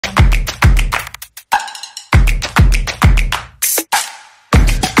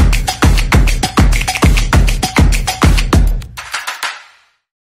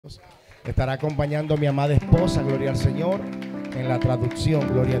estará acompañando a mi amada esposa, gloria al Señor, en la traducción,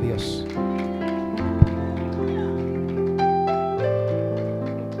 gloria a Dios.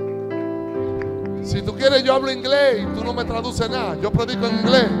 Si tú quieres, yo hablo inglés y tú no me traduces nada. Yo predico en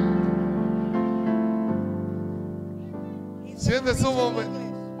inglés. Siente su momento.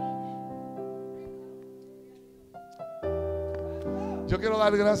 Yo quiero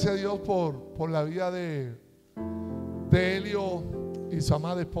dar gracias a Dios por la vida de Helio y su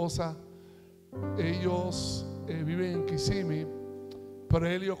amada esposa. Ellos viven en Kissimmee, pero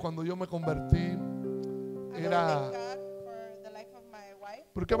Helio, cuando yo me convertí, era...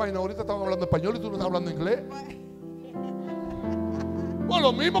 ¿Por qué vaina? Ahorita estamos hablando español y tú no estás hablando inglés. Bueno,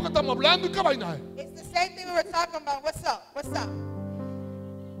 lo mismo que estamos hablando, ¿y qué vaina es? It's the same thing we were talking about. What's up? What's up?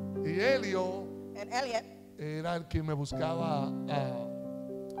 Y Helio And Elliot era el que me buscaba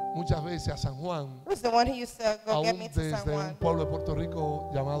muchas veces a San Juan, was the one who used to go get aún me to San desde un Juan. pueblo de Puerto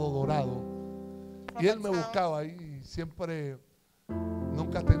Rico llamado Dorado. Y él me buscaba ahí, siempre,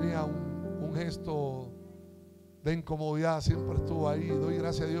 nunca tenía un gesto de incomodidad, siempre estuvo ahí. Doy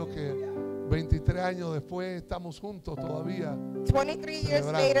gracias a Dios que 23 años después estamos juntos todavía. 23 years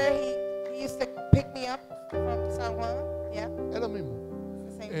later, he used to pick me up from San Juan. Yeah, Es lo mismo.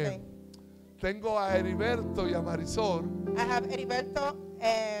 it's the same thing. Tengo a Heriberto y a Marisol. I have Heriberto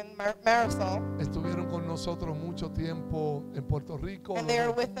and Marisol, Estuvieron con nosotros mucho tiempo en Puerto Rico. and they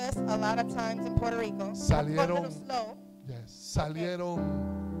were with us a lot of times in Puerto Rico. Salieron- A little slow.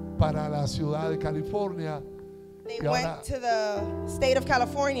 Salieron para la ciudad de California They Y ahora- went to the state of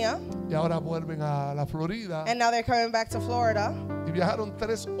California, y ahora vuelven a la Florida and now they're coming back to Florida. y viajaron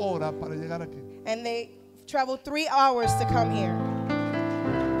 3 horas para llegar aquí. And they traveled 3 hours to come here.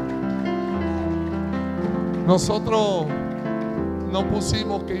 Nosotros no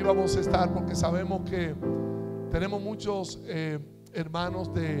pusimos que íbamos a estar porque sabemos que tenemos muchos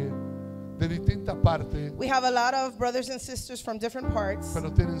hermanos de distintas partes, We have a lot of brothers and sisters from different parts,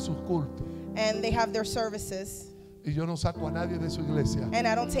 pero tienen sus cultos. and they have their services. Y yo no saco a nadie de su iglesia And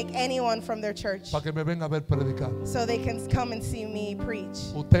I don't take anyone from their church para que me venga a ver predicar. so they can come and see me preach.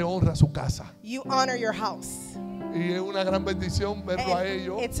 Usted honra su casa. You honor your house. Y es una gran bendición verlo a And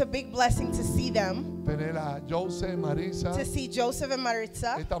ellos. it's a big blessing to see them, Tener a Jose, Marisa. to see Joseph and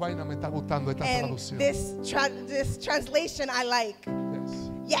Maritza. Esta vaina me está gustando, esta And traducción. this translation I like.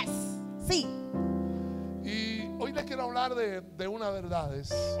 Yes. Yes, see. Y hoy les quiero hablar de una verdad.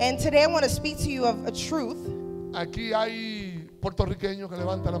 And today I want to speak to you of a truth. Aquí hay puertorriqueños que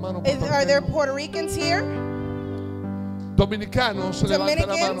levantan la mano. Are there puertorriqueños. Puerto Ricans here? Dominicanos, levantan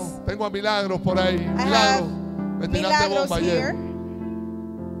la mano. Dominicans? Tengo a Milagros por ahí. I Milagros, have me tiraste Milagros bomba here. ayer.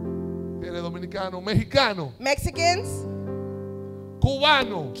 Tiene dominicano, mexicano, Mexicans,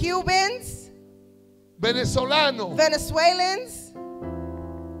 cubano, Cubans, venezolano. Venezuelans.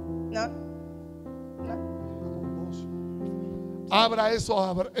 No? Abra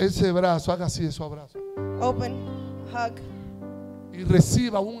ese brazo, haga así eso, abrazo. Open, hug, Y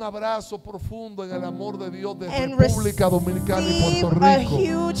reciba un abrazo profundo en el amor de Dios de and República Dominicana y receive Puerto a Rico.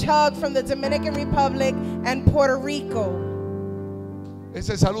 huge hug from the Dominican Republic and Puerto Rico.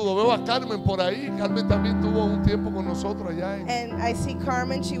 Ese saludo. Veo a Carmen por ahí. Carmen también tuvo un tiempo con nosotros allá And I see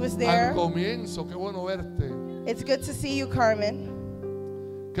Carmen, she was there. al comienzo. Qué bueno verte. It's good to see you, Carmen.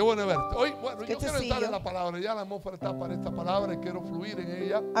 Qué bueno verte. Hoy, bueno, yo Good to quiero see entrar you. en la palabra. Ya la atmósfera está para esta palabra y quiero fluir en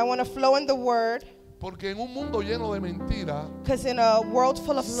ella. I want to flow in the word, Porque en un mundo lleno de mentiras because in a world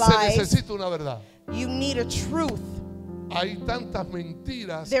full of se lies, necesita una verdad. you need a truth. Hay tantas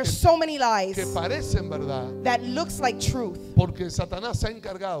mentiras There's que so many lies parecen verdad. that looks like truth, Porque Satanás se ha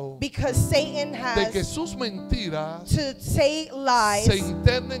encargado because Satan de que has sus mentiras to say se lies,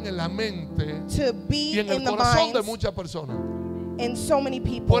 internen en la mente to y be en el in the corazón de minds muchas personas. in so many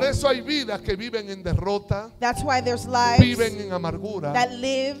people. Por eso hay vidas que viven en derrota, That's why there's lives viven en amargura, that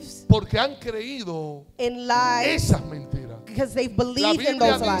lives porque han creído in lies esas mentiras. because they believe in Biblia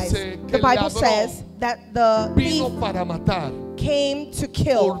those lies. dice que The el Bible ladrón says that the Vino thief para matar, came to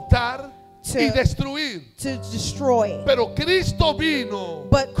kill, hurtar y to destruir. destroy. Pero Cristo vino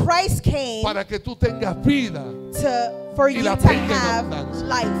But Christ came para que tú tengas vida. for y you la to tenga en have abundancia.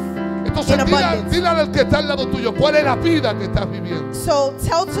 life Entonces in abundance. dile al que está al lado tuyo, ¿cuál es la vida que estás viviendo? So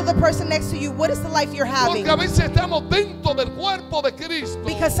tell to the person next to you, what is the life you're having? Porque a veces estamos dentro del cuerpo de Cristo,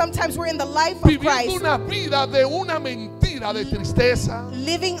 Because sometimes we're in the life of viviendo Christ, una vida de una mentira, de tristeza,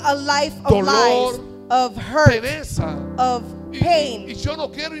 living a life of dolor, lies, of hurt, pereza. of pain. Y yo no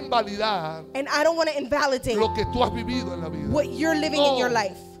quiero invalidar And I don't want to invalidate lo que tú has vivido en la vida. what you're living in your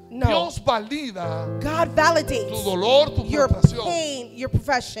life. No. Dios valida God validates tu dolor, tu your frustración. pain, your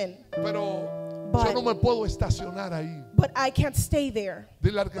profession. Pero But- yo no me puedo estacionar ahí. but I can't stay there.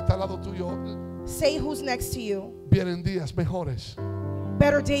 Dile al que está al lado tuyo, Say who's next to you. vienen días mejores.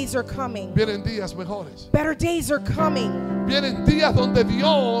 Better days are coming. Vienen días mejores. Better days are coming. Vienen días donde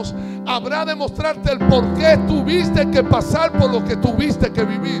Dios habrá de mostrarte el por qué tuviste que pasar por lo que tuviste que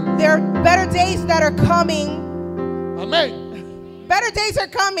vivir. There are better days that are coming. Amén. Better days are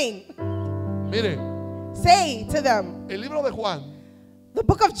coming. Mire, Say to them. el libro de Juan, The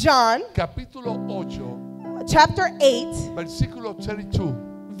book of John, capítulo 8, chapter 8, versículo 32.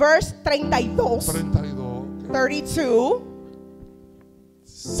 verse 32. 32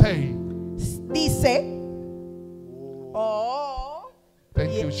 Say, dice, oh,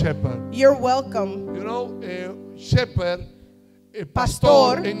 thank you, shepherd. you're welcome. You know, shepherd, Pastor,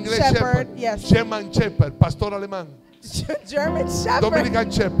 pastor, en inglés shepherd, shepherd, yes. German shepherd, pastor alemán, German shepherd, Dominican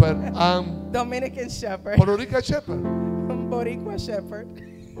shepherd, Dominican shepherd, Puerto Rican shepherd. Boricua shepherd.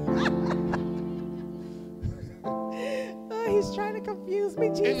 Oh, he's trying to confuse me,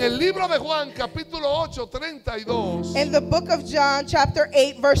 En Jesus. el libro de Juan, capítulo 8, 32, In the book of John, chapter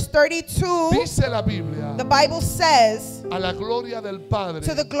 8, verse 32, dice la Biblia, the Bible says, a la gloria del Padre,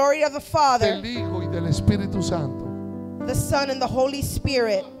 to the glory of the Father, del Hijo y del Espíritu Santo, the Son, and the Holy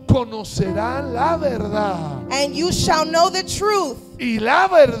Spirit, conocerán la verdad, and you shall know the truth, y la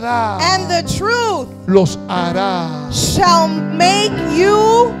verdad and the truth los hará. shall make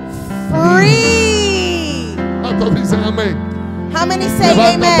you free. ¿Cuántos dicen amén? How many say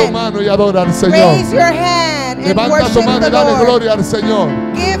Levanta tu amen? mano y adora al Señor. Raise your hand and Levanta worship tu mano the y dale Lord. gloria al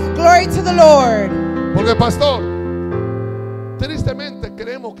Señor. Give glory to the Lord. Porque pastor, tristemente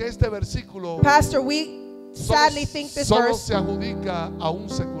creemos que este versículo Pastor, we sadly think this solo verse se adjudica a un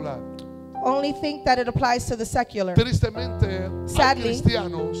secular. only think that it applies to the secular. Tristemente hay Sadly,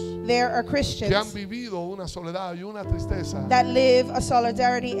 cristianos There are que han Christians vivido una soledad y una tristeza that live a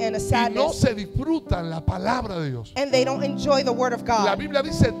solidarity and a y no sadness, se disfrutan la palabra de Dios. and they don't enjoy the word of La God. Biblia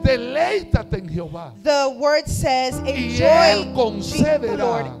dice, deleítate en Jehová The word says, Él enjoy the concederá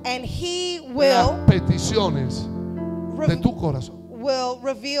Lord, and He las will peticiones de tu corazón.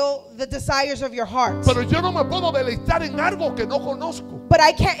 reveal the desires of your heart. Pero yo no me puedo deleitar en algo que no conozco. But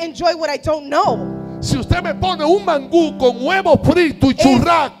I can't enjoy what I don't know. Si usted me pone un mangú con huevo frito y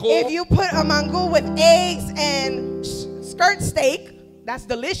churraco, If you put a mango with eggs and skirt steak, that's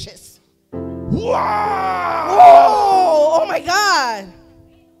delicious. ¡wow! Oh my God.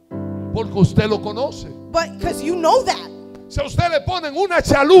 Porque usted lo conoce. But because you know that. Si a usted le ponen una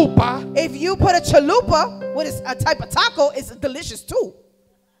chalupa, If you put a chalupa, what is a type of taco, it's delicious too.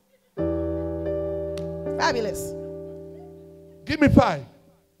 Fabulous. give me 5.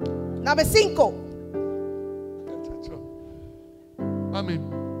 Number 5. Mami,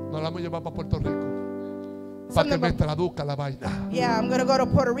 nos la vamos a llevar para Puerto Rico para que Something me about- traduzca la vaina. Yeah, I'm going to go to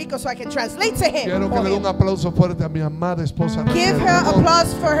Puerto Rico so I can translate to him. Quiero que for le dé him. un aplauso fuerte a mi amada esposa. Give Raquel. her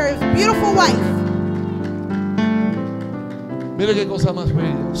applause for her beautiful wife. Mire qué cosa más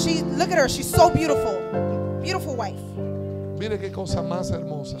bella. Look at her. She's so beautiful. Beautiful wife. Mire qué cosa más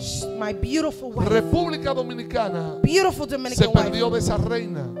hermosa. My beautiful wife. República Dominicana Beautiful se Dominican perdió wife. de esa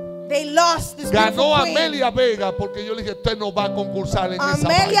reina. They lost this beautiful Ganó queen. Amelia Vega porque yo le dije, usted no va a concursar en esa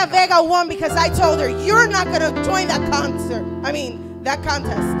Amelia vaina. Vega won because I told her, you're not going to join that concert. That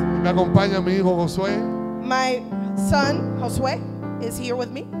contest. Me acompaña mi hijo Josué. My son, Josue, is here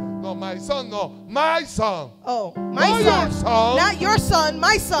with me. No, my son, no. My son. Oh, my No, son. your son. Not your son,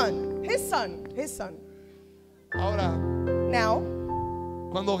 my son. His son. His son. Ahora, Now,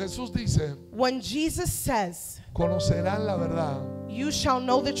 cuando Jesús dice, when Jesus says, conocerán la verdad, you shall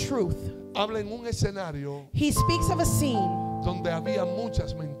know the truth, habla en un escenario he speaks of a scene donde había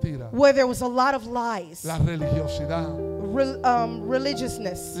muchas mentiras. where there was a lot of lies, La religiosidad.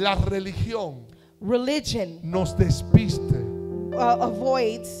 religiousness, La religión religion nos despiste,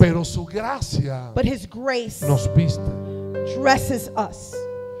 avoids, pero su gracia but his grace nos viste. dresses us.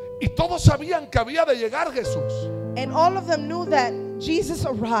 Y todos sabían que había de llegar Jesús. And all of them knew that Jesus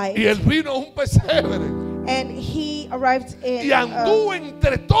arrived, Y él vino a un pesebre. and he arrived in, Y anduvo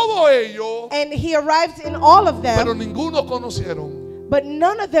entre todo ello, and he arrived in all of pero them, ninguno conocieron but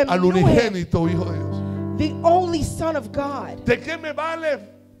none of them al knew him, unigénito Hijo de Dios. the only Son of God. ¿De qué me vale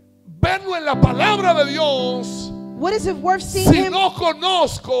verlo en la palabra de Dios What is it worth seeing si him no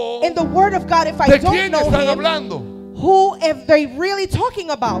conozco in the Word of God if I de don't quién know están him? hablando? Who are they really talking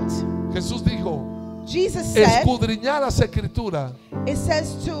about? Jesús dijo, Jesus said, escudriñar las escrituras it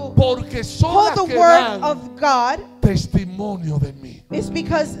says to porque son hold las the que Word dan of God. testimonio de mí. It's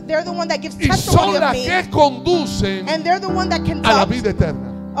because they're the one that gives Y testimony son of las me, que conducen and they're the one that a la conduct vida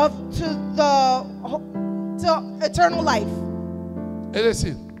eterna. to eternal life. Es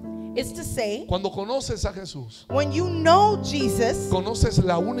decir, is to say, cuando conoces a Jesús, when you know Jesus, conoces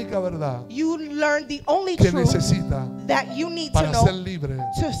la única verdad you learn the only que truth necesita that you need to para ser know libre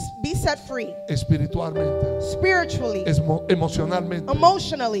to be set free espiritualmente, spiritually, emocionalmente,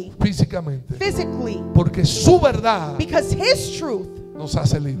 emotionally, físicamente, physically, porque su verdad because His truth nos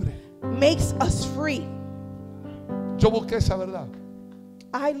hace libre. makes us free. Yo busqué esa verdad.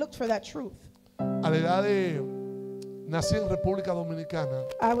 I looked for that truth. A la edad de nací en República Dominicana.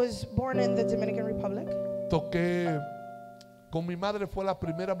 I was born in the Dominican Republic. Toqué con mi madre, fue la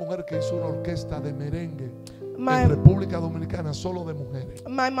primera mujer que hizo una orquesta de merengue My- en República Dominicana, solo de mujeres.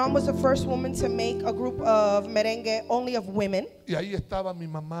 My mom was the first woman to make a group of merengue only of women. Y ahí estaba mi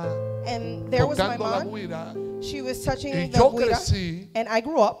mamá And there was my tocando la mom. guira. She was touching Y the yo guira. crecí And I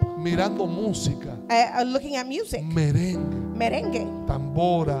grew up mirando música, looking at music. merengue, Merengue.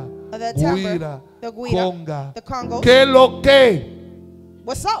 tambora, The timbre, guira, the guira, conga. the congos. ¿Qué lo que?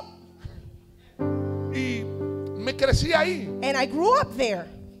 What's up? Y me crecí ahí. And I grew up there.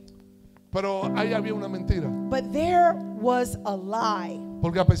 Pero ahí había una mentira. But there was a lie.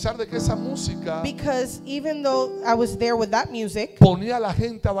 Porque a pesar de que esa música Because even though I was there with that music, ponía a la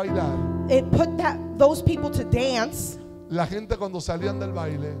gente a bailar, it put those people to dance. la gente cuando salían del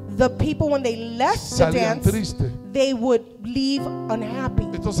baile The people, when they left the salían dance, tristes. they would leave unhappy.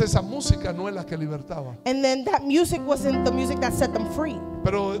 Entonces esa música no es la que libertaba. And then that music wasn't the music that set them free.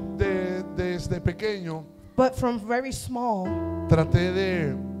 Pero desde pequeño But from very small, traté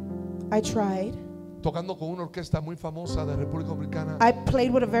de, I tried. tocando con una orquesta muy famosa de República Dominicana, I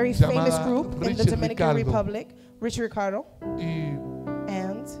played with a very famous llamada group in the Richie Dominican Ricardo. Republic, Richie Ricardo. y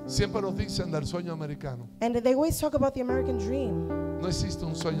And siempre nos dicen del sueño americano. they always talk about the American dream. No existe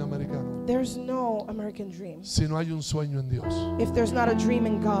un sueño americano There's no American dream si no hay un sueño en Dios. if there's not a dream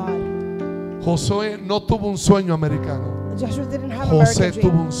in God. Josué no tuvo un sueño americano. Joshua didn't have an José American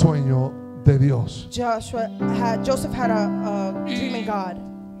tuvo dream. un sueño de Dios. Joseph had a dream in Y God.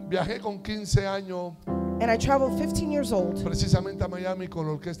 viajé con 15 años And I traveled 15 years old. precisamente a Miami con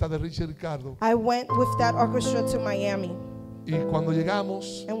la orquesta de Richie Ricardo. I went with that orchestra to Miami. Y cuando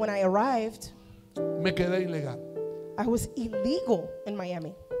llegamos, And when I arrived, me quedé ilegal. I was illegal in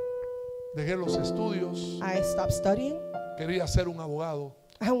Miami. Dejé los estudios, I stopped studying. quería ser un abogado.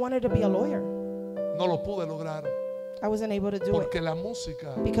 I wanted to be a lawyer. No lo pude lograr I wasn't able to do it porque la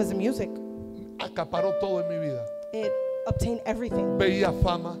música because the music, acaparó todo en mi vida. it obtained everything. Veía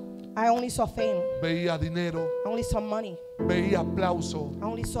fama, I only saw fame. veía dinero, I only saw money. veía aplauso, I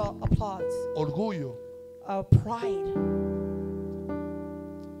only saw applause, orgullo. pride.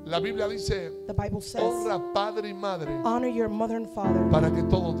 La Biblia dice, The Bible says, honra padre y madre honor your mother and father para que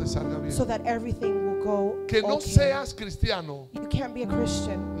todo te salga bien. so that everything will go Que no okay. seas cristiano You can't be a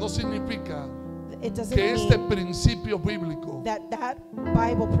Christian. no significa It doesn't que este mean principio bíblico that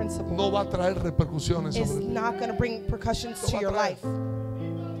Bible principle no va a traer repercusiones is sobre ti. not going to bring repercussions to your life.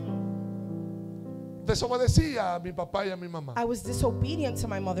 Desobedecía a mi papá y a mi mamá I was disobedient to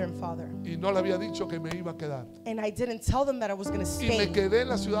my mother and father. y no le había dicho que me iba a quedar. And I didn't tell them that I was going to Y me stay. quedé en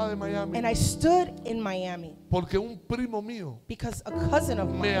la ciudad de Miami And I stood in Miami porque un primo mío because a cousin of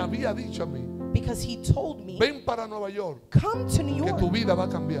me mine, había dicho a mí, because he told me, ven para Nueva York come to New que tu York vida va a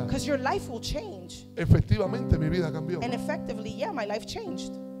cambiar. because your life will change. Efectivamente mi vida cambió. And effectively, yeah, my life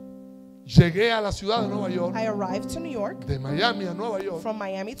changed. Llegué a la ciudad de Nueva York, I arrived to New York, de Miami a Nueva York. from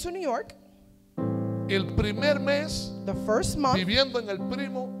Miami to New York. El primer mes The first month, viviendo en el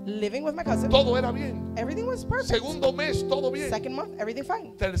primo, living with my cousin, todo era bien. everything was perfect. Segundo mes, todo bien. Second month, everything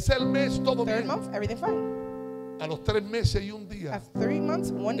fine. Tercer mes, todo Third bien. month, everything fine. A los 3 meses y un día, After 3 months,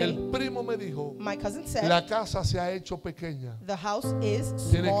 one day, el primo me dijo, my cousin said, la casa se ha hecho pequeña. the house is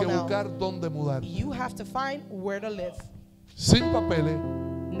Tienes small que now. buscar dónde mudar. You have to find where to live. Sin papeles,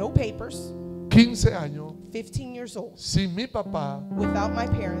 No papers, 15 años, 15 years old, sin mi papá, without my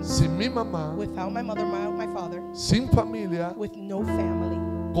parents, sin mi mamá, without my mother, my father, sin familia, with no family,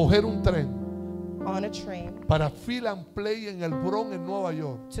 coger un tren on a train para Fill and Play en el Bronx, en Nueva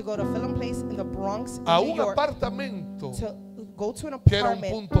York, to go to Film Place in the Bronx, in a New un York, apartamento to go to an que era un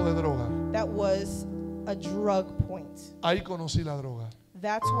apartment punto de droga. that was a drug point. Ahí conocí la droga.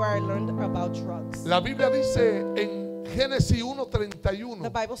 That's where I learned about drugs. La Biblia dice en Génesis The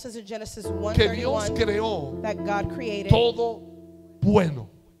 1:31 Bible says in Genesis que Dios 1:31 creó that God created todo bueno.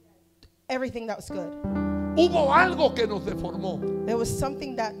 everything that was good. Hubo algo que nos deformó There was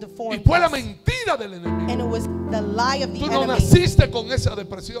something that y deformed fue la us, mentira del enemigo. and it was the lie of the Tú no enemy. naciste con esa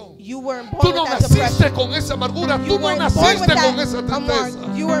depresión. You weren't Tú born no with that naciste depression. con esa amargura. You Tú no weren't born with naciste con esa that tristeza.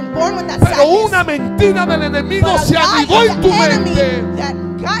 amark. You weren't born with that Pero sadness. una mentira del enemigo But a se lie anidó of en tu the enemy mente that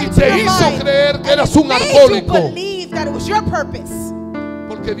got y into te your hizo mind creer que and eras it un made you alcohólico. believe that it was your purpose.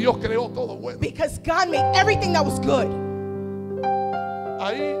 Porque Porque Dios creó todo bueno. Because God made everything that was good.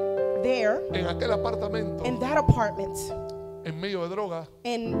 Ahí, There, en aquel apartamento, in that apartment, en medio de droga,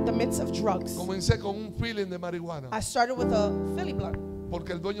 in the midst of drugs, comencé con un feeling de marihuana. I started with a Philly blunt.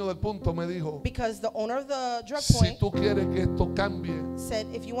 Porque el dueño del punto me dijo, Because the owner of the drug si point tú quieres que esto cambie, said,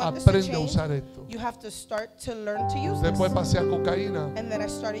 if you want this to aprende a change, usar esto. you have to start to learn to use Después this. pasé a cocaína, And then I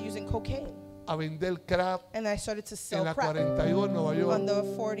started using cocaine. a vender crack And then I started to en sell la crack 42 en Nueva on York. the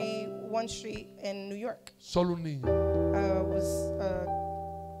 41 Street in New York. Solo un niño.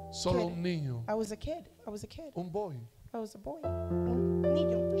 Solo un niño. I was a kid. I was a kid. Un boy. I was a boy. Un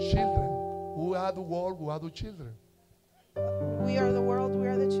niño. Children. We are the world, we are the children. We are the world, we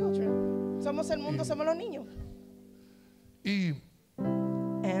are the children. Somos el mundo, somos los niños. Y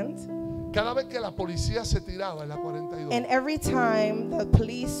And cada vez que la policía se tiraba en la 42, every time the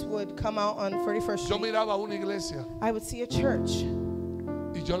police would come out on 41st yo Street, miraba una iglesia I would see a church.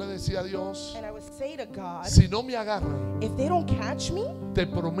 y yo le decía a Dios, And I would say to God, si no me agarran, if they don't catch me, te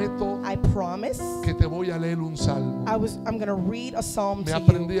prometo I promise que te voy a leer un salmo. I'm going to read a psalm Me to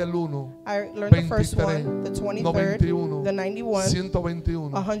aprendí you. el 1, I learned the first 23, one, the 23rd, 91, the 91,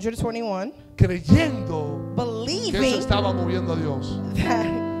 121, 121, creyendo que eso believing estaba moviendo a Dios.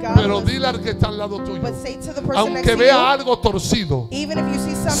 that God Pero was, dile al que está al lado tuyo, but say to the person next aunque to vea you, algo torcido, even if you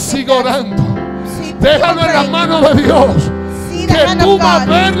see something siga orando. see, Déjalo en las manos de Dios. see the Que hand tú of vas a God.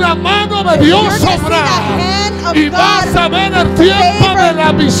 ver la mano de You're Dios gonna see the obrar. hand of Y vas a ver el tiempo favor. de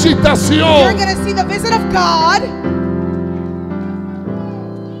la You're visitación. going to see the visit of God,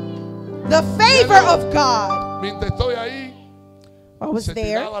 the favor of God. Mientras estoy ahí, I was se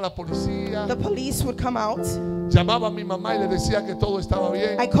there. tiraba la policía. The police would come out. Llamaba a mi mamá y le decía que todo estaba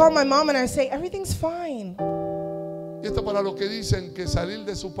bien. I called my mom and I say, everything's fine. Y esto para los que dicen que salir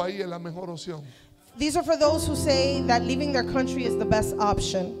de su país es la mejor opción. These are for those who say that leaving their country is the best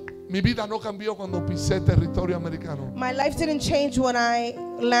option. Mi vida no cambió cuando pisé territorio americano. My life didn't change when I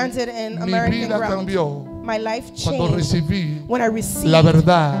landed in Mi American vida ground. cambió My life cuando changed recibí when I received la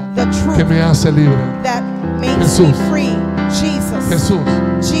verdad the truth que me hace libre. that makes Jesús. me free. Jesus.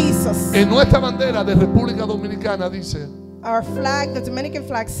 Jesús. Jesus. En nuestra bandera de República Dominicana dice Our flag, the Dominican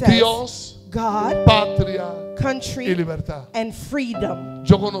flag says, Dios, God, patria y country, libertad. and freedom.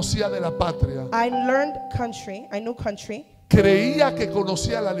 Yo conocía de la patria. I learned country. I knew country. Creía que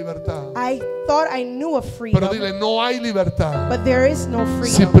conocía la libertad. I thought I knew of freedom. Pero dile, no hay libertad But there is no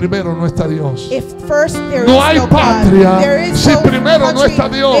si freedom. primero no está Dios. If first there No is hay no patria God, there is si no primero no country está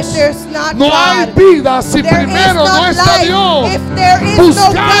Dios. if there's not No hay God. vida si There is primero no no está life Dios. if there is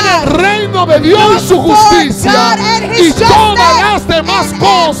Buscar no el God. reino de Dios y su Look for justicia, God and y His todas justice, las demás and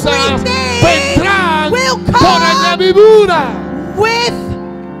cosas everything vendrán will por come. añadidura.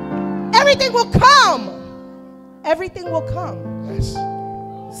 With everything will come. Everything will come. Es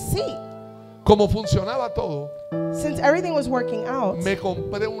See, como funcionaba todo. since everything was working out, Me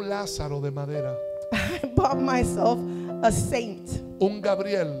compré un Lázaro de madera, I bought myself a saint, un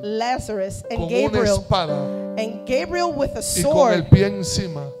Gabriel Lazarus, and con una Gabriel. espada And Gabriel with a y con el sword pie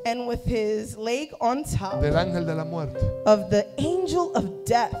encima and with his leg on top del ángel de la muerte. of the angel of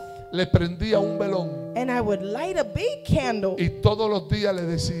death. Le prendía un velón And I would light a big candle. y todos los días le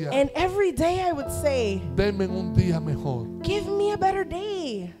decía, And every day I would say, denme un día mejor. give me a better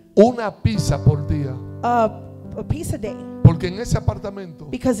day. Una pizza por día. A piece a day. Porque en ese apartamento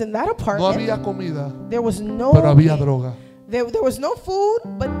Because in that no apartment, había comida, there was no pero había droga. There was no food,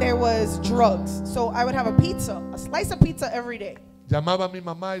 but there was drugs. So I would have a pizza, a slice of pizza every day. Llamaba a mi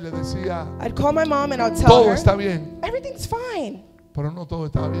mamá y le decía, I'd call my mom and I'd tell todo her, está bien, everything's fine. pero no todo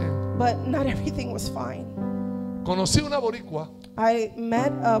está bien. But not everything was fine. Conocí una boricua I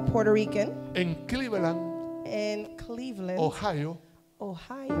met a Puerto Rican en Cleveland, in Cleveland, Ohio,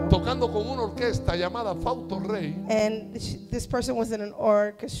 Ohio. tocando con una orquesta llamada Fausto Rey. And this person was in an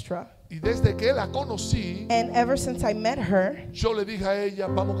orchestra. Y desde que la conocí, And ever since I met her, yo le dije a ella,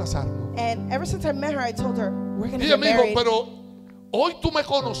 vamos a casarnos. and ever since I met her, I told her, we're going Y to ella get me dijo, married. pero hoy tú me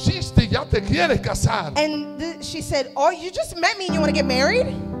conociste y ya te quieres casar. And she said, oh, you just met me and you want to get married?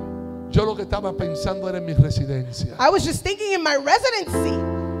 Yo lo que estaba pensando era en mi residencia. I was just thinking in my residency.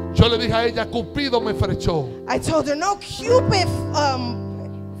 Yo le dije a ella, Cupido me flechó. I told her, no, Cupid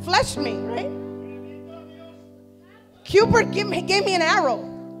fleshed me, right? Cupid gave me an arrow.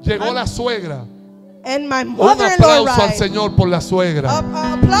 Llegó la suegra. And my Un mother-in-law aplauso al arrived. Señor por la suegra.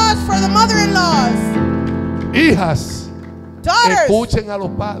 Applause for the mother-in-laws. Hijas, Daughters, escuchen a los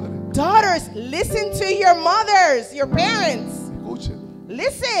padres. daughters, listen to your mothers, your parents. Escuchen.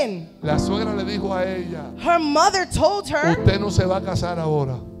 Listen. La suegra le dijo a ella, Her mother told her, usted no se va a casar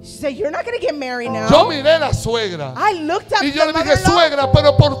ahora. She said, "You're not going to get married now." Yo miré a la suegra I looked up y yo the le dije, mother-in-law. suegra,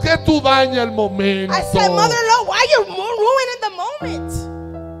 pero ¿por qué tú dañas el momento? I said, "Mother-in-law, why you ruining the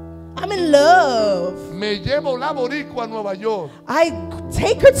moment? I'm in love." Me llevo la boricua a Nueva York, I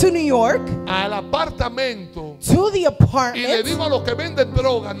take her to New York, al apartamento, to the y le apartment, digo a los que venden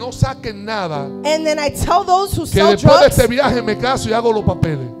droga, no saquen nada, and then I tell those who que sell después de drugs, este viaje me caso y hago los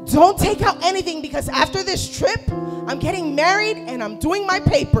papeles. don't take out anything, because after this trip, I'm getting married and I'm doing my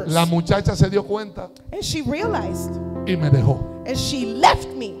papers. La muchacha se dio cuenta And she realized, y me dejó. and she left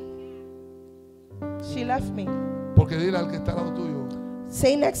me. She left me. Porque dile al que está al lado tuyo,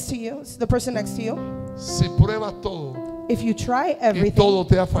 Say next to you, the person next to you, si pruebas todo if you try y everything todo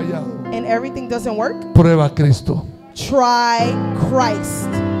te ha fallado, and everything doesn't work, prueba a Cristo. try Christ.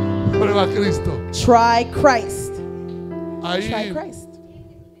 Prueba a Cristo. Try Christ. Try Ahí Christ.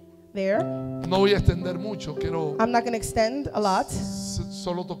 There. no voy a extender mucho, quiero I'm not going to extend a lot.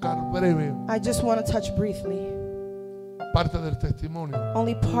 solo tocar breve I just want to touch briefly. parte del testimonio.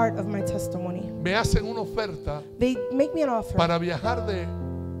 Only part of my testimony. Me hacen una oferta They make me an offer para viajar de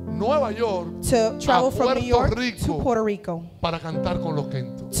Nueva York to travel from New York Puerto to Rico Puerto Rico para cantar con los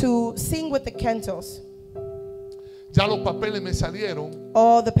Kentos. to sing with the Kentos. Ya los papeles me salieron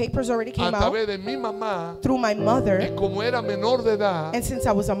All the papers already a came out través de mi mamá, through my y mother, como era menor de edad, and since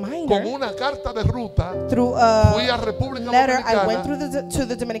I was a con minor, una carta de ruta through fui a a República letter, I went Dominicana to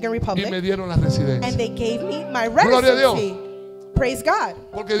the Dominican y me Republic, dieron la and residencia. they gave me my Gloria a Dios. residency. Praise God.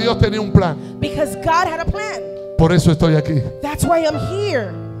 Porque Dios tenía un plan. Because God had a plan. Por eso estoy aquí. That's why I'm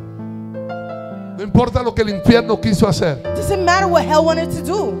here. No importa lo que el infierno quiso hacer. Doesn't matter what hell wanted to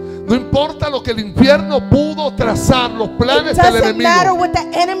do. No importa lo que el infierno pudo trazar, los It planes del doesn't matter enemigo. what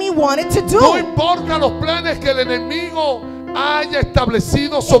the enemy wanted to No do. importa los planes que el enemigo haya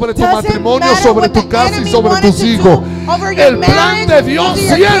establecido sobre tu Doesn't matrimonio, matter sobre what tu the casa y enemy sobre wanted tus to hijos. do over your El plan marriage, de Dios over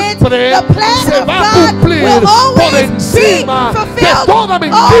your kids. siempre The plan se of va a God cumplir will always por encima be de fulfilled toda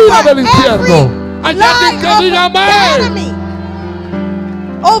mentira over del infierno. every Hay lie alguien que of diga the amén. enemy.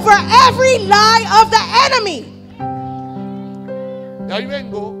 Over every lie of the enemy. Y ahí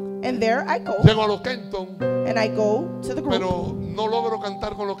vengo, And there I go. llego a los Kenton, And I go to the group. pero no logro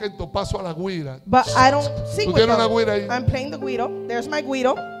cantar con los Kenton, paso a la guira. But I don't sing ¿Tú with tienes una them. guira ahí? I'm playing the guido. There's my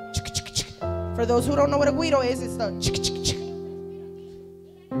guido. For those who don't know what a guido is, it's the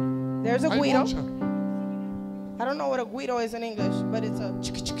there's a Hay guido. muchas. I don't know what a guido is in English, but it's a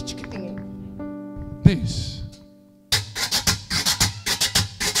thingy. This.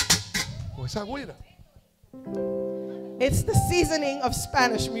 O esa guira. It's the seasoning of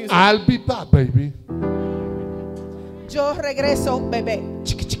Spanish music. I'll be back, baby. Yo regreso, bebé.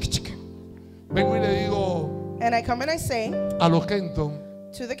 Vengo y le digo And I come and I say a los Kenton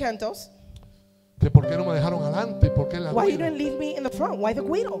to the Kentos, que por qué no me dejaron adelante y por qué la why you guira. didn't leave me in the front? Why the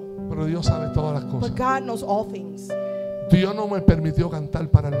guido? Pero Dios sabe todas las cosas. But God knows all things. Dios no me permitió cantar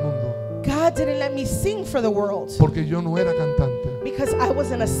para el mundo God didn't let me sing for the world porque yo no era cantante. because I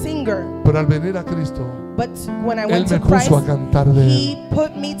wasn't a singer. Pero al venir a Cristo, But when I Él went me to Christ, puso a cantar de He Él.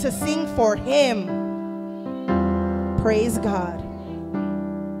 put me to sing for Him. Praise God.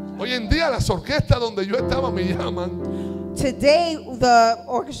 Hoy en día las orquestas donde yo estaba me llaman. Today, the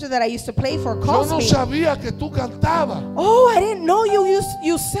orchestra that I used to play for Yo calls no me. sabía que tú cantabas. Oh, I didn't know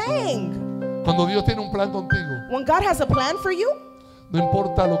you sang. Cuando Dios tiene un plan contigo, When God has a plan for you, no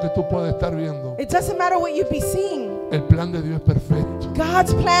importa lo que tú puedas estar viendo, it doesn't matter what you be seeing. el plan de Dios es perfecto.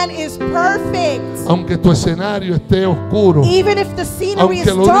 God's plan is perfect. Aunque tu escenario esté oscuro, Even if the scenery aunque is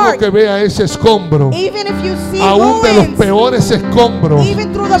lo único dark, que vea es escombro, even if you see aún de los ruins, peores escombros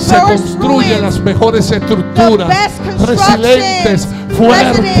even through the se worst construyen ruins, las mejores estructuras the best resilientes, constructions,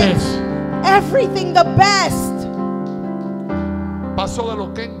 fuertes. everything the best. Pasó de los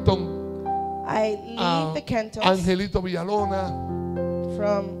Kenton I a leave the Kentos Angelito Villalona,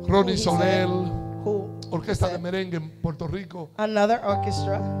 from Ronnie who he said, Soler, who orquesta de said, merengue en Puerto Rico, another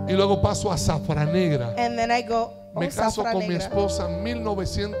orchestra, y luego paso a Zafra Negra. and then I go. Me caso Zafra con mi Negra. esposa en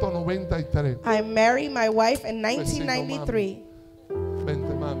 1993. I married my wife in Besito, 1993.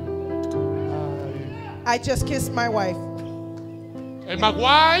 Vente, mami. I just kissed my wife. Ay.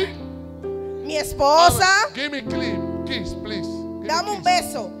 Maguay. Mi esposa, Give me kiss, please. Give dame me un kiss.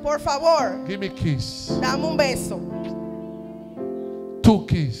 beso, por favor. Give me kiss. Dame un beso. 2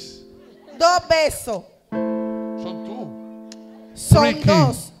 kiss. 2 besos. Son 2. Son 3 dos.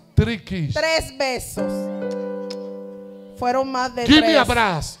 kiss. 3 kiss. 3 besos. Fueron más de Give me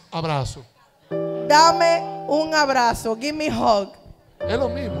 3. abrazo. Dame un abrazo. Give me a hug. Es lo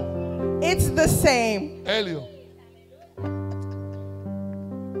mismo. It's the same. Helio.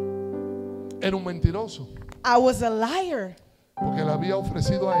 Era un mentiroso. I was a liar. Porque le había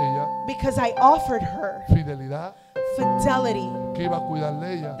ofrecido a ella because I offered her fidelidad, fidelity, que iba a cuidarle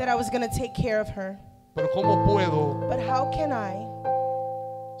a ella. that I was going to take care of her. Pero ¿cómo puedo But how can I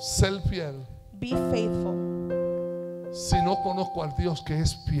ser fiel be faithful si no conozco al Dios que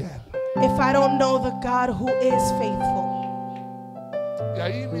es fiel? if I don't know the God who is faithful? Y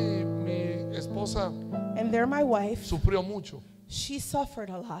ahí mi esposa And there my wife, sufrió mucho, she suffered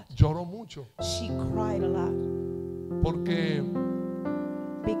a lot. lloró mucho, She cried a lot porque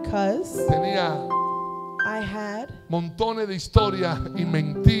because tenía I had montones de historias y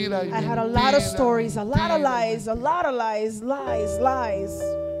mentiras y I had a lot of mentiras, stories, a lot of mentiras. lies, a lot of lies.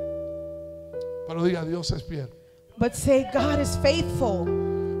 Pero diga, Dios es fiel. But say, God is faithful.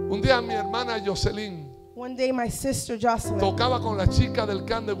 Un día mi hermana Jocelyn One day my sister Jocelyn, tocaba con la chica del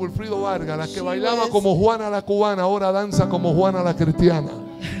can de Wilfrido Vargas, la que She bailaba was- como Juana la cubana, ahora danza como Juana la cristiana.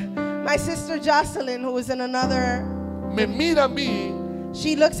 my sister Jocelyn, who was in another, Me mira a mí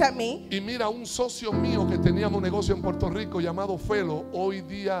she looks at me y mira a un socio mío que teníamos un negocio en Puerto Rico llamado Felo, hoy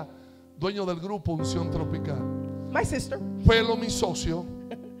día dueño del grupo Unción Tropical. my sister, Felo, mi socio,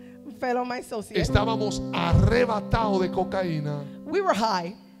 fellow my associate, estábamos arrebatados de cocaína. we were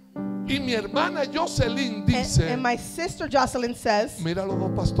high. Y mi hermana Jocelyn And dice, my sister Jocelyn says, mira los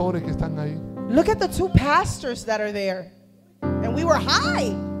dos pastores que están ahí. look at the two pastors that are there. And we were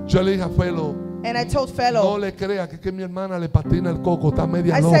high. Yo le dije a Felo, And I told no fellow, le crea que mi hermana le patina el coco, está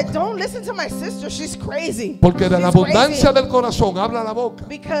media I loca. said, don't listen to my sister. She's crazy. Porque de la She's abundancia crazy. del corazón habla la boca.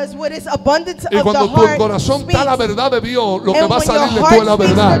 Because what is abundance Y of the cuando tu heart corazón está la speaks. verdad de Dios, lo que And va a when your salir de heart tú es la speaks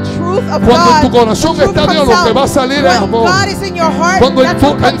verdad. the truth of Cuando en God, tu corazón the truth está Dios, comes lo que out. va a salir es When amor. God is in your heart, Cuando that's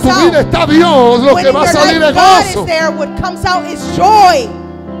what en comes tu vida out. está Dios, lo When que in va a your salir life es God gozo. is there, what comes out is joy.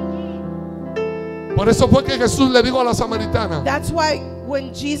 Por eso fue que Jesús le dijo a la samaritana, That's why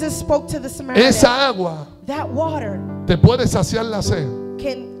when Jesus spoke to the Samaritan, esa agua that water te puede saciar la sed,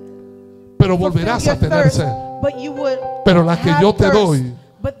 can pero fulfill volverás your a tener thirst, sed. but you would Pero la que have yo te thirst. doy,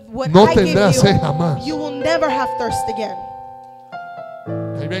 But what no I give tendrás you, sed jamás. you will never have thirst again.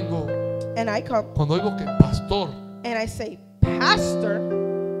 Ahí vengo, And I come cuando oigo que pastor, and I say, Pastor,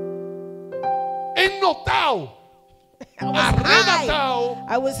 ennotado, I was high. arrebatado.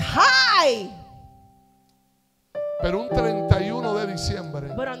 I was high. Pero un 31 de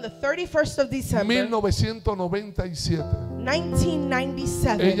diciembre, But on the 31st of December, 1997,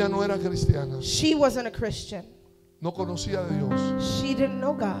 1997, ella no era cristiana, she wasn't a Christian. no conocía de Dios, She didn't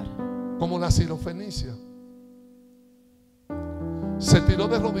know God. como la sirofenicia. Se tiró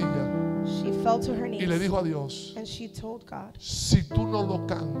de rodillas She fell to her y knees le dijo a Dios, and she told God, si tú no lo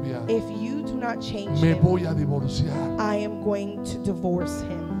cambias, if you do not change me him, voy a divorciar. I am going to divorce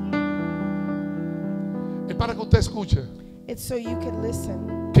him. Es para que usted escuche It's so you can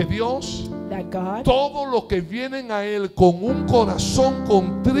listen que Dios, that God, todos los que vienen a Él con un corazón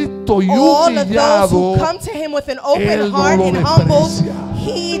contrito y all of those who humillado, come to him with an open Él no heart lo and humble, desprecia.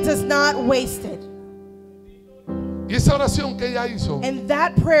 he does not waste it. Y esa oración que ella hizo, And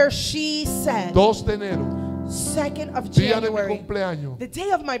that prayer she said, 2 de enero, 2nd of día de mi January, cumpleaños, the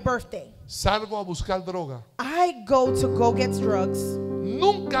day of my birthday, salgo a buscar droga. I go get drugs.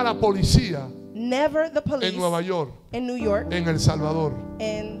 Nunca la policía Never the en police Nueva York, in New York, en El Salvador,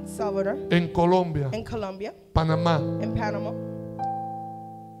 in Salvador, en Colombia, in Colombia, Panamá, in Panama,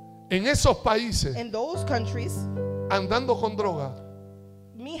 en esos países, in those countries, andando con droga,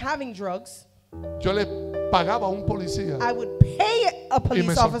 me having drugs, yo le pagaba a un policía. I would pay a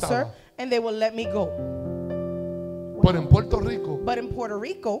police officer soltaba. and they would let me go. Pero en Puerto Rico, But in Puerto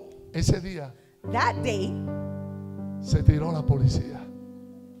Rico, ese día that day, se tiró la policía.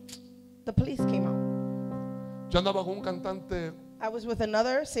 the police came out. Yo andaba con un cantante I was with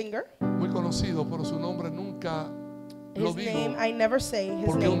another singer. muy conocido, pero su nombre nunca lo His digo, name, I never say his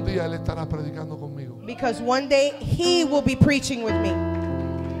porque un name. día él estará predicando conmigo. Because one day he will be preaching with me.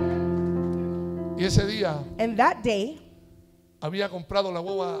 Y ese día And that day, había comprado la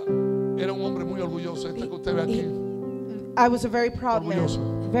guagua, era un hombre muy orgulloso, este que usted ve aquí, I was a very proud man.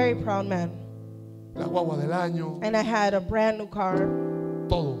 Orgulloso. Very proud man. la guagua del año, And I had a brand new car,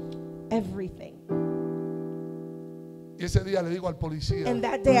 todo. everything. Y ese día le digo al policía, And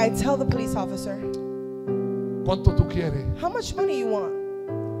that day I tell the police officer, ¿cuánto tú quieres? how much money you want?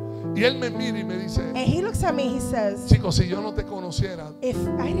 Y él me mira y me dice, And he looks at me, he says, chico, si yo no te conociera, if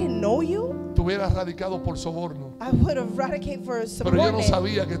I didn't know you, tú te hubieras radicado por soborno. I would have radicated for Pero yo no subordinate.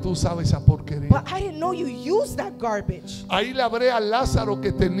 sabía que tú usabas esa porquería. But I didn't know you used that garbage. Ahí le hablé a Lázaro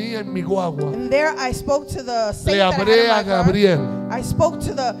que tenía en mi guagua. And there I spoke to the saint Le that I had hablé in a my car. Gabriel. I spoke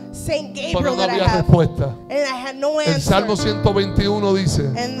to the Saint Pero Gabriel no that I había have. respuesta. And I had no El answer. Salmo 121 dice: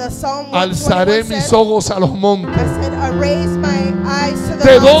 And the Psalm alzaré 121 mis said, ojos a los montes. I said, I raise my eyes to the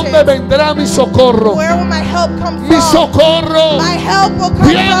 ¿De dónde mountains. vendrá mi socorro? Where will my help come Mi from? socorro My help will come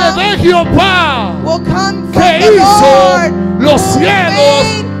viene de Jehová, will come from que the hizo Lord los who cielos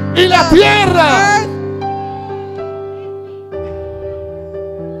made y la the tierra. earth.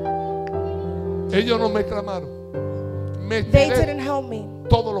 Ellos no me clamaron. Me They tiré didn't help me.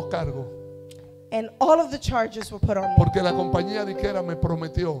 todos los cargos. And all of the charges were put on me. Porque la compañía disquera me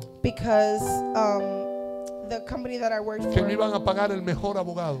prometió Because the company that I worked que me for, iban a pagar el mejor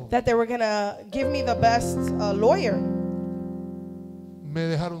abogado. that they were going to give me the best lawyer. Me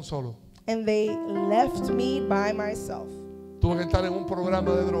dejaron solo. And they left me by myself. Tuve que estar en un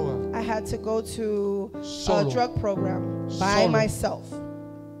programa de droga. I had to go to a Solo. drug program by Solo. myself.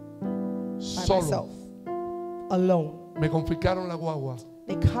 By Solo. myself. Alone. Me confiscaron la guagua.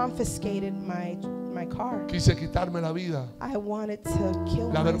 They confiscated my car. Quise quitarme la vida. I wanted to kill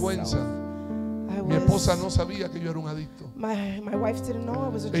La vergüenza. myself. I Mi esposa no sabía que yo era un adicto. My wife didn't know I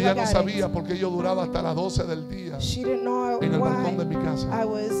was a drug Ella no addict. sabía porque yo duraba hasta las 12 del día She didn't know en el why balcón de mi casa. I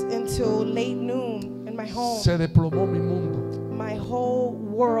was until late noon in my home. Se desplomó mi mundo. My whole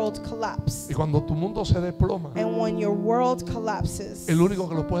world collapsed. Y cuando tu mundo se desploma, And when your world collapses, el único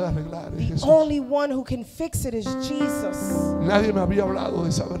que lo puede arreglar es the Jesús. only one who can fix it is Jesus. Nadie me había hablado de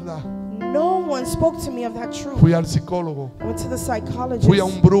esa verdad. No one spoke to me of that truth. Fui al psicólogo, I went to the psychologist. fui a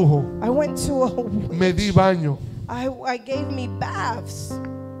un brujo, I went to a me di baño, I gave me baths.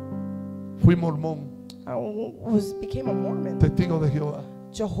 fui mormón, I became a Mormon, testigo de Jehová,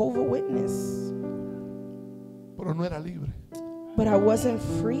 Jehovah Witness. pero no era libre. But I wasn't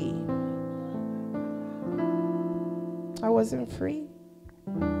free. I wasn't free.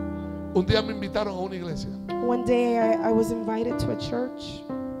 Un día me invitaron a una iglesia, One day I was invited to a church,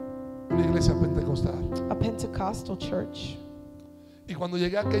 una iglesia pentecostal. a Pentecostal church. Y cuando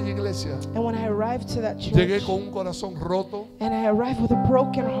llegué a aquella iglesia, And when I arrived to that llegué church, con un corazón roto, and I arrived with a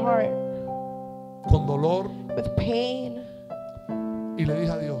broken heart, con dolor, with pain, y le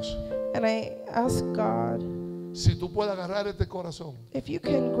dije a Dios: and I asked God, si tú puedes agarrar este corazón if you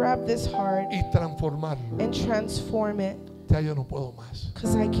can grab this heart y transformarlo, and transform it, ya yo no puedo más.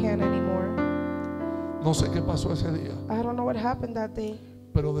 because I can't anymore. No sé qué pasó ese día, I don't know what happened that day,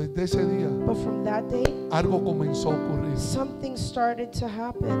 pero desde ese día but from that day, algo comenzó a ocurrir. something started to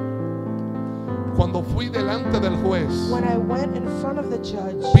happen. Cuando fui delante del juez, When I went in front of the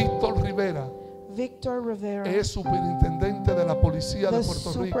judge, Víctor Rivera Victor Rivera, es superintendente de la policía the de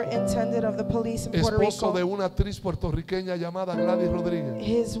Puerto Rico, superintendent of the police in Puerto esposo de Rico, una actriz puertorriqueña llamada Gladys Rodríguez.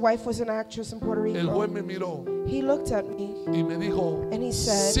 his wife was an actress in Puerto El juez Rico. me miró He looked at me y me dijo: and he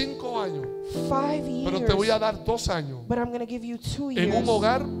said, 5 años, 5 pero te voy a years, dar 2 años but I'm going to give you 2 en years un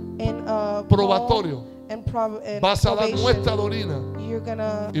hogar in a probatorio. and Vas a dar probation. muestra de orina You're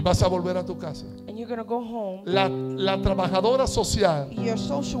gonna y vas a volver a tu casa. and you're gonna go home. La trabajadora social, Your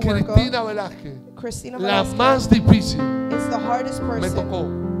social worker, Cristina Velázquez, Christina la Velasquez, más difícil, is the hardest me person.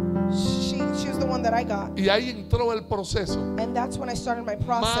 tocó. She was the one that I got, Y ahí entró el proceso and that's when I started my más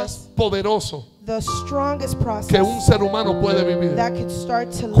process, poderoso the strongest process que un ser humano puede vivir. that could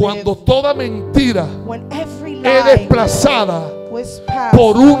start to Cuando live toda mentira when every es lie desplazada was passed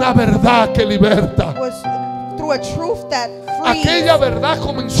por una verdad que liberta. was through a truth that frees. Aquella verdad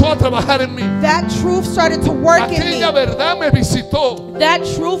comenzó a trabajar en mí. That truth started to work in me. Aquella verdad me visitó. That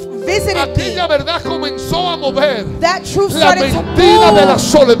truth visited Aquella me. verdad comenzó a mover That truth la started to mentira de la move.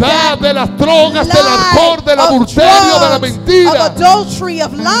 soledad, de las drogas, del Lie alcohol, del of adulterio, de la drugs, mentira. of adultery,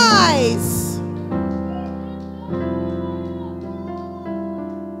 of lies.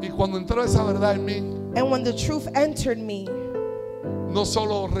 Y cuando entró esa verdad en mí, And when the truth entered me, no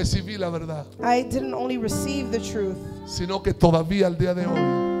solo recibí la verdad, I didn't only receive the truth, sino que todavía al día de hoy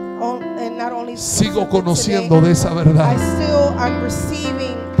and not only sigo today, conociendo de esa verdad. I'm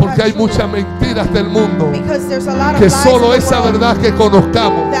receiving Porque that hay truth, muchas mentiras del mundo because there's a lot of que lies solo in the esa world verdad que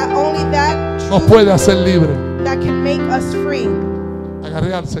conozcamos that only that nos truth puede hacer libres. that can make us free.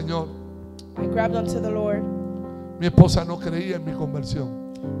 Agarré al Señor. I grabbed onto the Lord. Mi esposa no creía en mi conversión.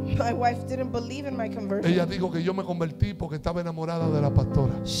 My wife didn't believe in my conversion. Ella dijo que yo me convertí porque estaba enamorada de la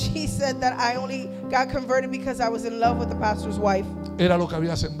pastora. She said that I only got converted because I was in love with the pastor's wife. Era lo que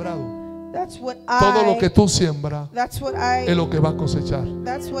había sembrado. That's what Todo lo que tú siembras That's what es lo que va a cosechar.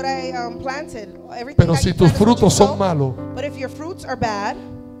 That's what I planted. Everything Pero that si you tus plant is what you frutos son sow. malos, But if your fruits are bad,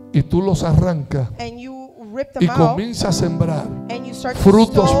 y tú los arrancas and you rip y them out comienzas a sembrar and you start to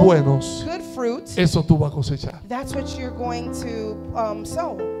frutos sow buenos, good fruit, eso tú vas a cosechar. that's what you're going to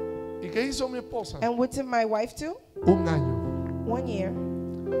sow. ¿Y qué hizo mi esposa? And what did my wife do? Un año. 1 year.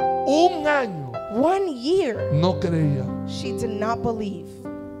 Un año 1 year. no creía. She did not believe.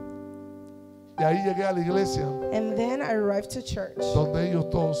 Y ahí llegué a la iglesia And then I arrived to church donde ellos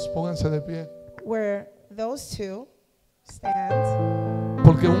todos pónganse de pie. where those two stand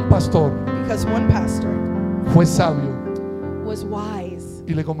Porque un pastor because one pastor fue sabio was wise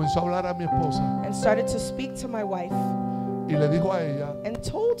y le comenzó a hablar a mi esposa and started to speak to my wife y le dijo a ella, and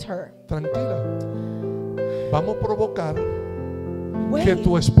told her, tranquila, vamos a provocar que wait,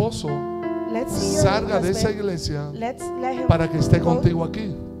 tu esposo let's see your salga de esa husband. iglesia Let's let him para que esté go contigo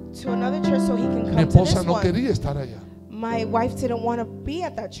aquí. to another church so he can Mi come to esposa this no one. quería estar allá. My wife didn't want to be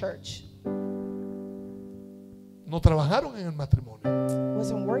at that church. No trabajaron en el matrimonio.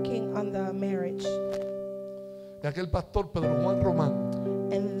 Wasn't working on the marriage. Y aquel pastor Pedro Juan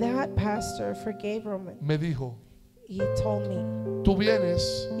Román And that pastor forgave Roman. me dijo, He told me, tú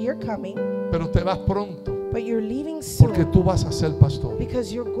vienes, you're coming, pero te vas pronto but you're leaving porque soon tú vas a ser pastor.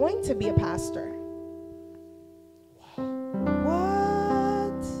 because you're going to be a pastor.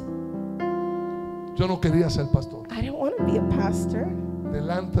 What? Yo no quería ser pastor. I didn't want to be a pastor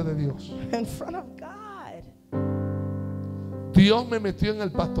Delante de Dios. in front of God. Dios me metió en el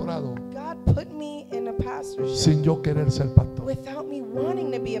pastorado God put me in a pastorship sin yo querer ser pastor. without me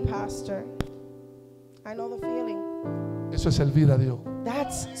wanting to be a pastor. I know the feeling. Eso es servir a Dios.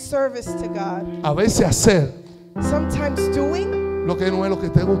 That's service to God. A veces hacer Sometimes doing lo que no es lo que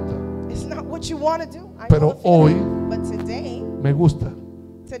te gusta. is not what you want to do. I Pero know the feeling. hoy But today me gusta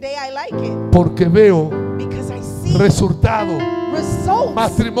I like it porque veo because I see resultados, results.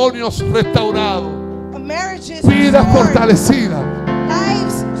 matrimonios restaurados, Marriages vidas restored, fortalecidas.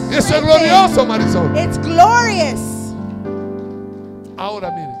 lives Y eso es strengthened. glorioso, Marisol. It's glorious.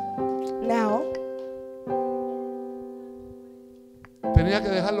 Ahora mire, Now tenía que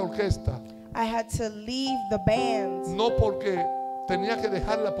dejar la orquesta, I had to leave the band, no porque tenía que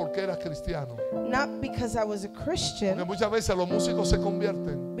dejarla porque era cristiano. not because I was a Porque Christian, muchas veces los músicos se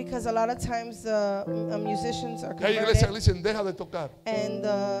convierten. because a lot of times musicians are Y hay iglesias que converted le dicen deja de tocar.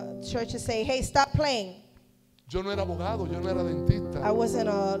 and churches say, hey, stop playing. Yo no era abogado, yo no era dentista, I wasn't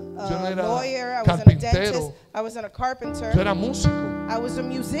a Yo no era lawyer, I wasn't a carpintero. dentist, I wasn't a carpenter, yo era músico. I was a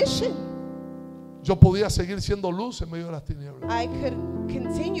musician. Yo podía seguir siendo luz en medio de las tinieblas. I could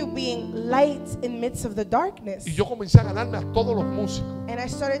continue being light in midst of the darkness. Y yo comencé a ganarme a todos los músicos. And I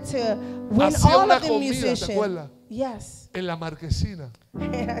started to win Hacía all una of the comida, ¿te musicians. acuerdas? Yes. En la marquesina.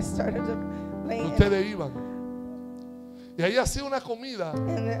 And I started to play. Y ustedes iban. Y ahí hacía una comida.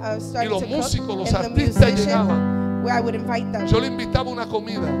 And I started Y los to músicos, cook. los And the artistas musician, llegaban. where I would invite them. Yo le invitaba una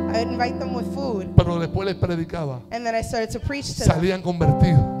comida, I would invite them with food. pero después les predicaba. And then I started to preach to them. Salían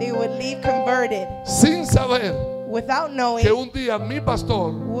convertidos. They would leave converted Sin saber without knowing. que un día mi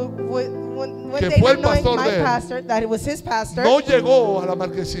pastor When que they fue el didn't knowing pastor my de él, pastor, that it was his pastor, no llegó a la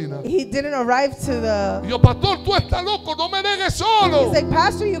marquesina. he didn't arrive to the. Y yo, pastor, tú estás loco, no me dejes solo. He's like,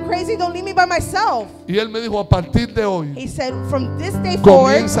 Pastor, you crazy? Don't leave me by myself. Y él me dijo, a partir de hoy, He said, from this day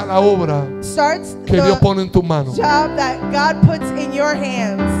forward, comienza la obra starts que Dios the pone en tus manos. job that God puts in your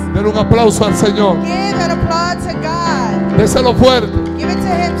hands. Den un aplauso al Señor. Give an applause to God. Déselo fuerte. Give it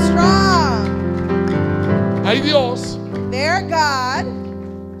to Him strong. Ahí Dios, There, God,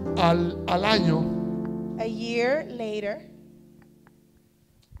 al año, a year later,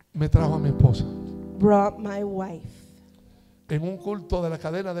 me trajo a mi esposa. brought my wife En un culto de la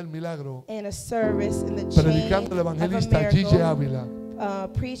cadena del milagro, in a service in the chain predicando el of a evangelista Gigi miracle,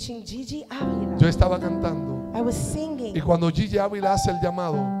 Ávila. preaching Gigi Ávila. Yo estaba cantando. I was singing. Y cuando Gigi Ávila hace el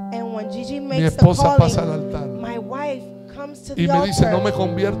llamado, And when Gigi mi makes the esposa pasa al calling, altar. my wife comes to Y the me dice, altar. no me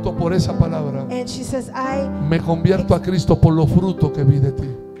convierto por esa palabra. And she says, Me convierto a Cristo por los frutos que vi de ti.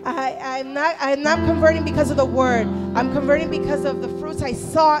 I'm not converting because of the word. I'm converting because of the fruits I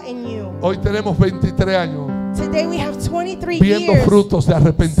saw in you. Hoy tenemos 23 años Today we have 23 viendo years frutos de seeing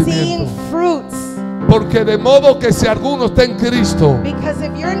arrepentimiento. fruits. Porque de modo que si alguno está en Cristo, Because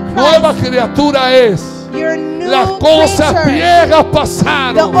if you're in nueva Christ, criatura es. you're a new Las cosas creature. viejas The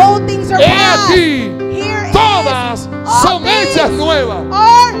pasaron. old things are He past. aquí, Here it todas is. All son hechas things nuevas.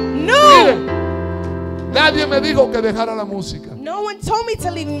 are new. Mire, nadie me dijo que dejara la música. No one told me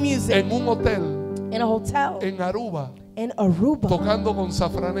to leave music. En un hotel, In a hotel en Aruba, in Aruba, tocando con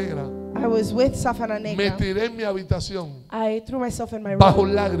Zafra Negra, I was with Safana me Negra. tiré en mi habitación I threw myself in my bajo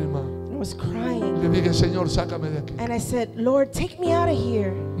room lágrimas. and was crying. Le dije, Señor, sácame de aquí. And I said, Lord, take me out of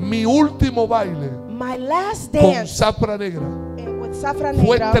here. Mi último baile My last con dance Zafra Negra with Zafra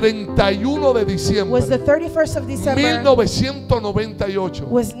fue Negra 31 de diciembre was the 31st of December 1998.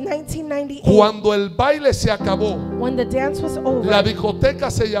 was 1998. Cuando el baile se acabó, When the dance was over, la discoteca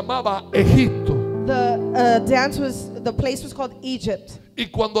se llamaba Egipto. the place was called Egypt. Y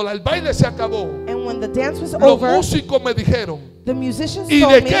cuando el baile se acabó, And when the dance was los over, músicos me dijeron, the musicians ¿y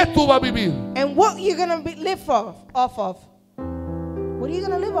told de me, qué tú vas a vivir? and what you gonna live off of? What are you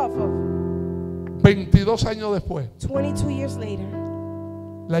gonna live off of? 22 años después, 22 years later,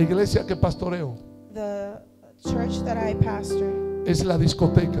 la iglesia que pastoreo the church that I pastor es la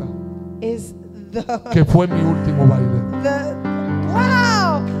discoteca is que fue mi último baile.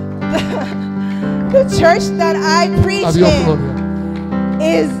 The church that I preach Adiós, in Gloria.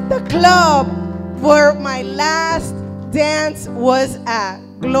 is the club where my last dance was at.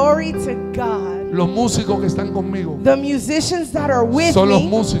 Glory to God. Los músicos que están conmigo The musicians that are with son los me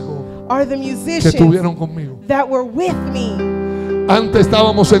músicos are the que musicians estuvieron conmigo. that were with me. Antes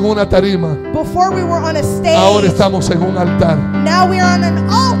estábamos en una tarima, Before we were on a stage, ahora estamos en un altar. now we are on an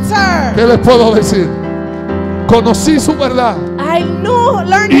altar. ¿Qué les puedo decir? Conocí su verdad I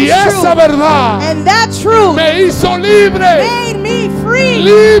learned y the esa truth, verdad and that truth me hizo libre. made me free.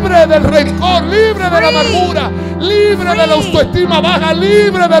 Libre del rencor, libre de la Free. amargura, libre de la Free. autoestima baja,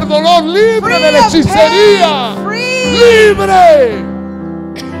 libre del dolor, libre Free de la of hechicería. pain. Free. Libre.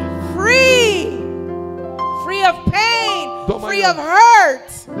 Free. Free of pain. Toma Free ya. of hurt.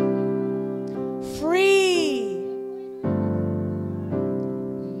 Free.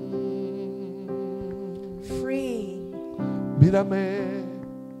 Free. Mírame,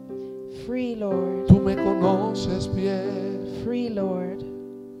 Free, Lord. tú me conoces bien, Free, Lord.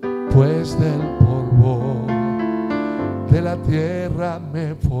 pues del polvo de la tierra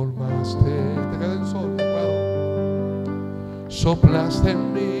me formaste. Te quedé solo, puedo. Soplaste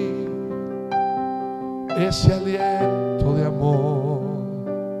en mí ese aliento de amor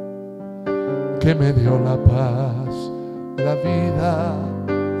que me dio la paz, la vida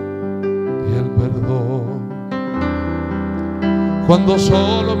y el perdón. Cuando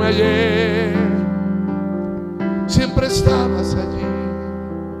solo me hallé, siempre estabas allí.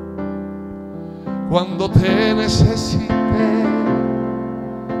 Cuando te necesité,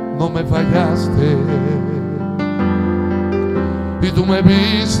 no me fallaste. Y tú me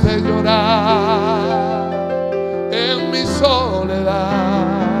viste llorar en mi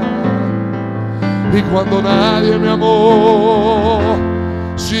soledad. Y cuando nadie me amó,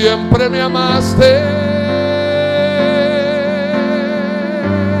 siempre me amaste.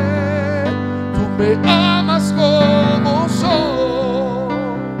 Me amas como soy.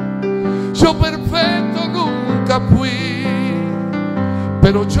 Yo perfecto nunca fui,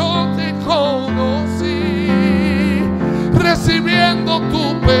 pero yo te conocí, recibiendo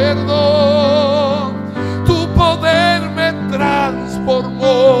tu perdón. Tu poder me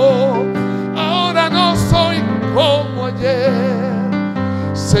transformó. Ahora no soy como ayer.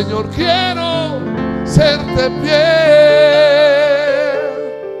 Señor, quiero serte fiel,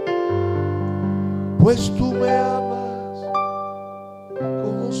 pues tú me amas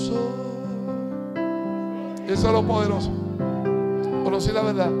como soy. Eso es lo poderoso. Conocí la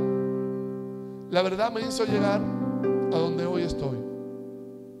verdad. La verdad me hizo llegar a donde hoy estoy.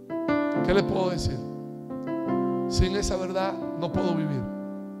 ¿Qué les puedo decir? Sin esa verdad no puedo vivir.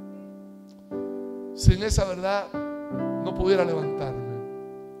 Sin esa verdad no pudiera levantarme.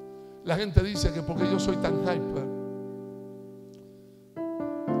 La gente dice que porque yo soy tan hyper,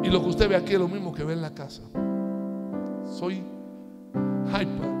 y lo que usted ve aquí es lo mismo que ve en la casa. Soy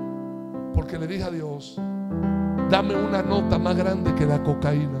hyper porque le dije a Dios, dame una nota más grande que la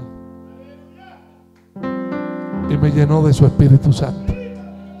cocaína. Y me llenó de su Espíritu Santo.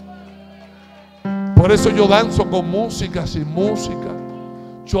 Por eso yo danzo con música, sin música.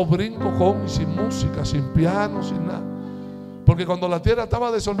 Yo brinco con y sin música, sin piano, sin nada. Porque cuando la tierra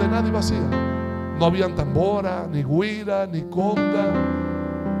estaba desordenada y vacía, no habían tambora, ni guira, ni conga.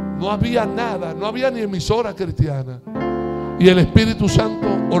 No había nada, no había ni emisora cristiana. Y el Espíritu Santo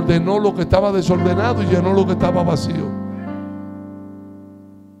ordenó lo que estaba desordenado y llenó lo que estaba vacío.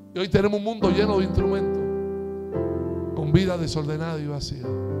 Y hoy tenemos un mundo lleno de instrumentos con vida desordenada y vacía.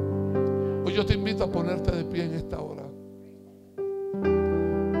 Hoy yo te invito a ponerte de pie en esta hora.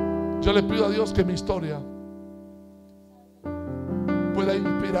 Yo le pido a Dios que mi historia pueda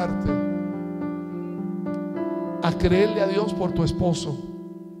inspirarte a creerle a Dios por tu esposo,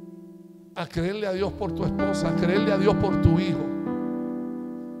 a creerle a Dios por tu esposa, a creerle a Dios por tu hijo,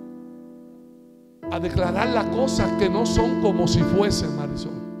 a declarar las cosas que no son como si fuesen,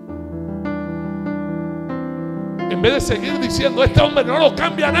 Marisol. En vez de seguir diciendo, este hombre no lo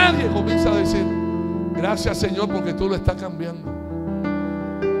cambia a nadie, comienza a decir, gracias Señor porque tú lo estás cambiando.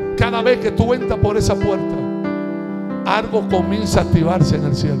 cada vez que tú entras por esa puerta, algo comienza a activarse en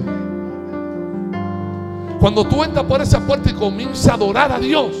el cielo. Cuando tú entras por esa puerta y comienzas a adorar a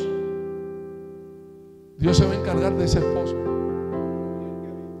Dios, Dios se va a encargar de ese esposo.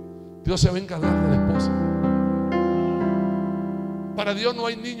 Dios se va a encargar de la esposa. Para Dios no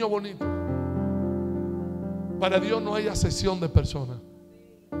hay niño bonito. Para Dios no hay acepción de personas.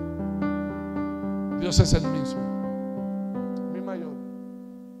 Dios es el mismo. Mi mayor.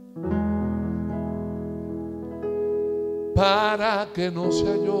 Para que no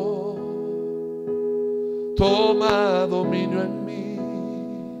sea yo, toma dominio en mí.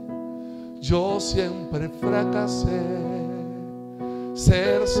 Yo siempre fracasé,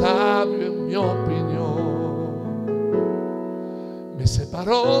 ser sabio en mi opinión me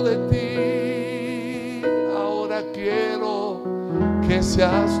separó de ti. Ahora quiero que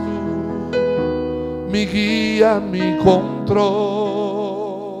seas tú mi guía, mi control.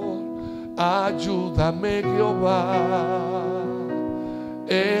 Ayúdame, Jehová,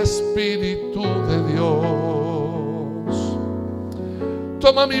 Espíritu de Dios.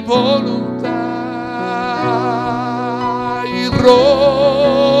 Toma mi voluntad y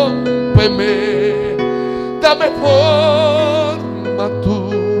rómpeme. Dame forma tú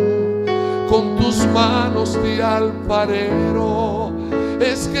con tus manos de alfarero.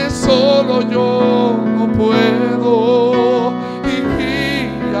 Es que solo yo no puedo. Y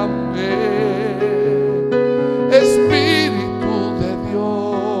guíame, Espíritu de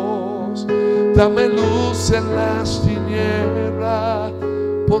Dios. Dame luz en las tinieblas,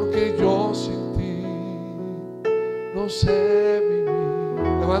 porque yo sin ti no sé vivir.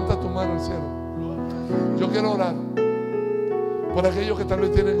 Levanta tu mano al cielo. Yo quiero orar por aquellos que tal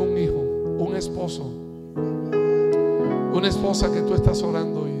vez tienen un hijo, un esposo, una esposa que tú estás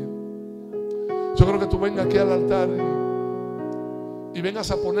orando. Y yo creo que tú vengas aquí al altar y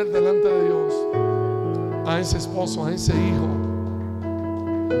vengas a poner delante de Dios a ese esposo, a ese hijo,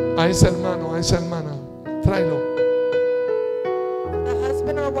 a ese hermano, a esa hermana. Tráelo. The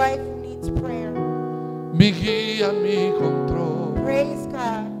husband or wife who needs prayer. Mi guía, mi control. Praise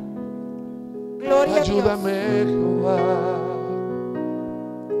God. Gloria a Dios. Ayúdame, Jehová,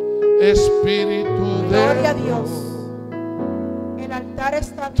 Espíritu Gloria a de Dios. Dios. El altar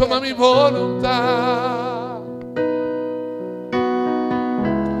está abierto. Toma mi voluntad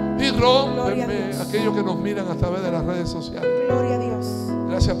y rómpeme. Aquellos que nos miran a través de las redes sociales, Gloria a Dios.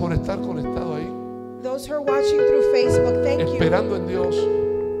 gracias por estar conectado ahí, Those who are watching through Facebook, thank you. esperando en Dios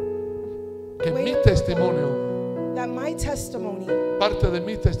que mi testimonio, That my testimony, parte de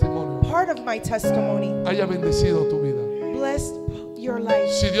mi testimonio, part of my testimony, haya bendecido tu vida. blessed your life.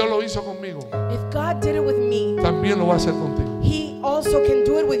 Si Dios lo hizo conmigo, If God did it with me, también lo va a hacer contigo, He also can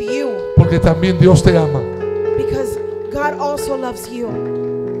do it with you, porque también Dios te ama. because God also loves you.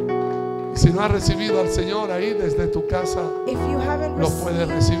 Y si no has recibido al Señor ahí desde tu casa, If you haven't lo puedes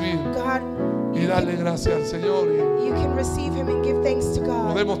recibir God, y darle gracias al Señor. Y you can receive Him and give thanks to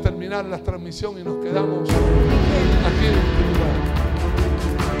God. podemos terminar la transmisión y nos quedamos You can aquí en este lugar.